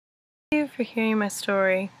Thank you for hearing my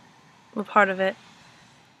story, a part of it.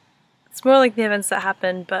 It's more like the events that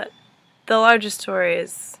happened, but the larger story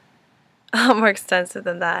is a lot more extensive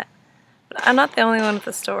than that. But I'm not the only one with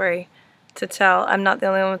a story to tell. I'm not the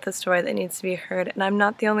only one with a story that needs to be heard, and I'm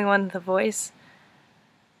not the only one with a voice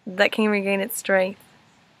that can regain its strength,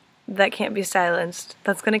 that can't be silenced,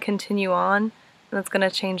 that's going to continue on, and that's going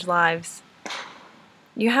to change lives.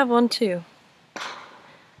 You have one too.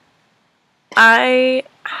 I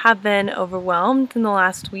have been overwhelmed in the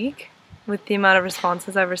last week with the amount of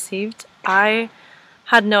responses I've received. I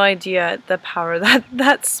had no idea the power that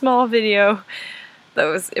that small video that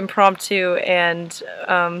was impromptu and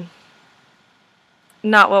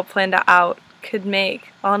not well planned out could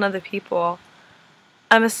make on other people.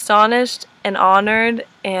 I'm astonished and honored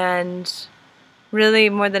and really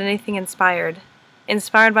more than anything inspired.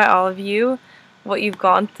 Inspired by all of you, what you've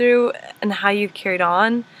gone through and how you've carried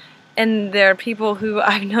on. And there are people who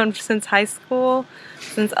I've known since high school,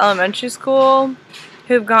 since elementary school,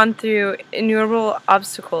 who have gone through innumerable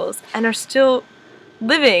obstacles and are still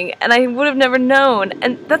living, and I would have never known.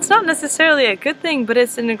 And that's not necessarily a good thing, but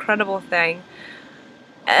it's an incredible thing.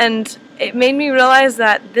 And it made me realize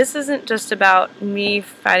that this isn't just about me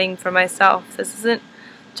fighting for myself. This isn't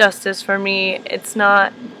justice for me. It's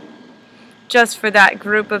not just for that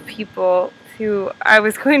group of people who I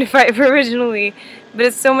was going to fight for originally, but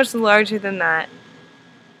it's so much larger than that.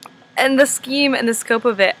 And the scheme and the scope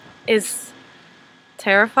of it is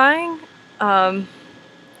terrifying, but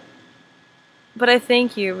I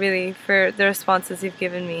thank you really for the responses you've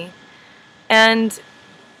given me. And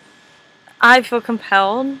I feel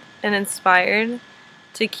compelled and inspired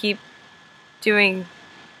to keep doing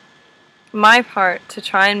my part to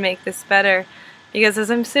try and make this better, because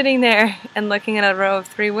as I'm sitting there and looking at a row of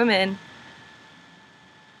 3 women,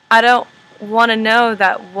 I don't want to know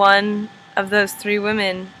that one of those 3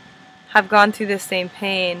 women have gone through the same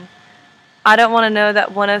pain. I don't want to know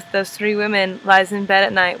that one of those 3 women lies in bed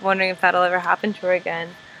at night wondering if that'll ever happen to her again.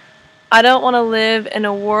 I don't want to live in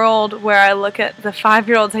a world where I look at the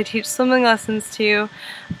 5-year-olds I teach swimming lessons to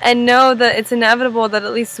and know that it's inevitable that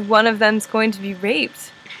at least one of them's going to be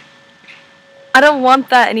raped. I don't want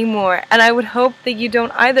that anymore, and I would hope that you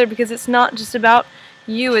don't either, because it's not just about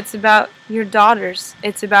you, it's about your daughters,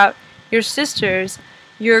 it's about your sisters,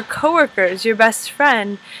 your coworkers, your best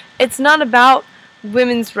friend. It's not about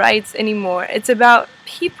women's rights anymore. It's about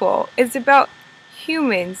people. It's about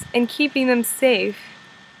humans and keeping them safe.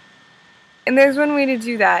 And there's one way to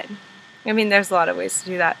do that. I mean, there's a lot of ways to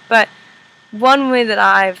do that, but one way that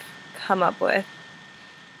I've come up with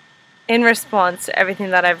in response to everything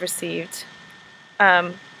that I've received,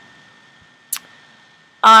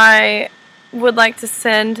 I would like to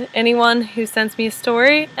send anyone who sends me a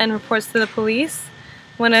story and reports to the police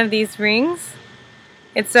one of these rings.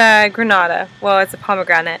 It's a Granada. Well, it's a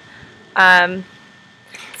pomegranate.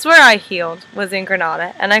 It's where I healed, was in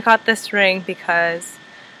Granada, and I got this ring because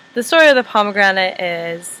the story of the pomegranate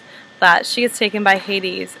is that she gets taken by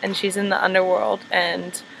Hades and she's in the underworld,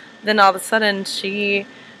 and then all of a sudden she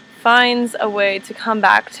finds a way to come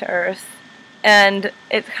back to Earth, and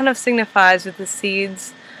it kind of signifies with the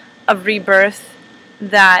seeds of rebirth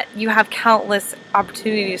that you have countless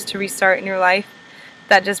opportunities to restart in your life,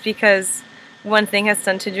 that just because one thing has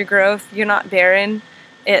stunted your growth, you're not barren.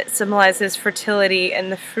 It symbolizes fertility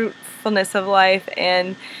and the fruitfulness of life,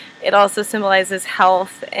 and it also symbolizes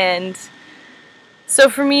health. And so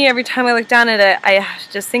for me, every time I look down at it, I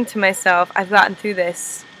just think to myself, I've gotten through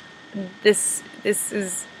this. This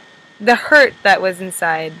is the hurt that was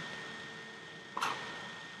inside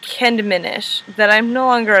can diminish, that I'm no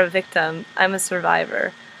longer a victim, I'm a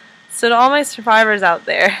survivor. So to all my survivors out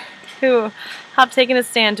there who have taken a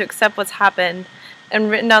stand to accept what's happened and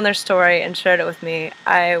written down their story and shared it with me,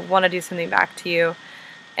 I want to do something back to you.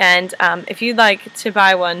 And if you'd like to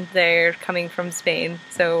buy one, they're coming from Spain,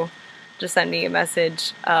 so just send me a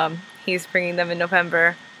message. He's bringing them in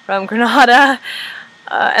November from Granada,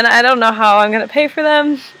 and I don't know how I'm going to pay for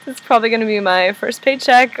them. It's probably going to be my first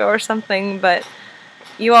paycheck or something, but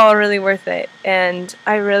you all are really worth it, and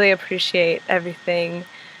I really appreciate everything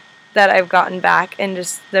that I've gotten back and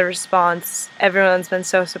just the response. Everyone's been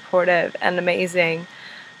so supportive and amazing,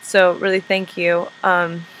 so really thank you.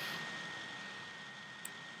 And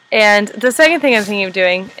the second thing I'm thinking of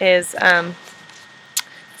doing is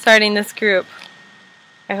starting this group.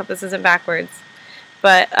 I hope this isn't backwards,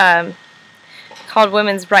 but called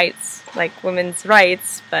Women's Rights, like women's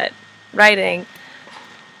rights, but writing.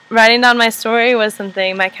 Writing down my story was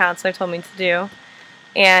something my counselor told me to do,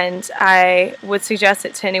 and I would suggest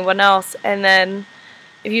it to anyone else, and then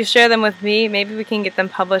if you share them with me, maybe we can get them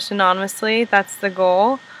published anonymously. That's the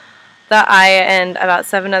goal. that I and about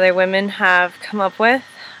 7 other women have come up with.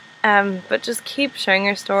 But just keep sharing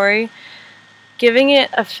your story. Giving it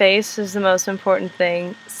a face is the most important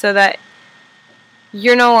thing, so that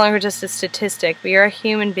you're no longer just a statistic, but you're a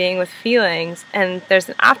human being with feelings, and there's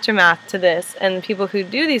an aftermath to this, and people who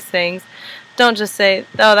do these things don't just say,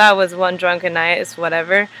 oh, that was one drunken night, it's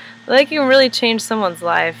whatever. They can really change someone's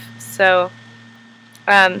life. So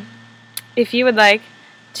if you would like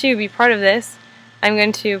to be part of this, I'm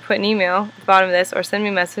going to put an email at the bottom of this, or send me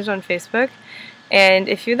a message on Facebook. And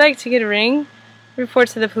if you'd like to get a ring, report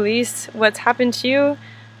to the police what's happened to you,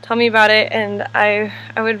 tell me about it, and I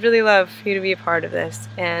would really love for you to be a part of this.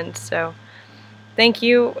 And so thank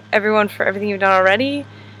you everyone for everything you've done already,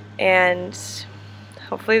 and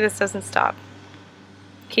hopefully this doesn't stop.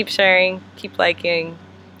 Keep sharing, keep liking,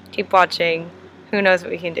 keep watching. Who knows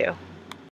what we can do.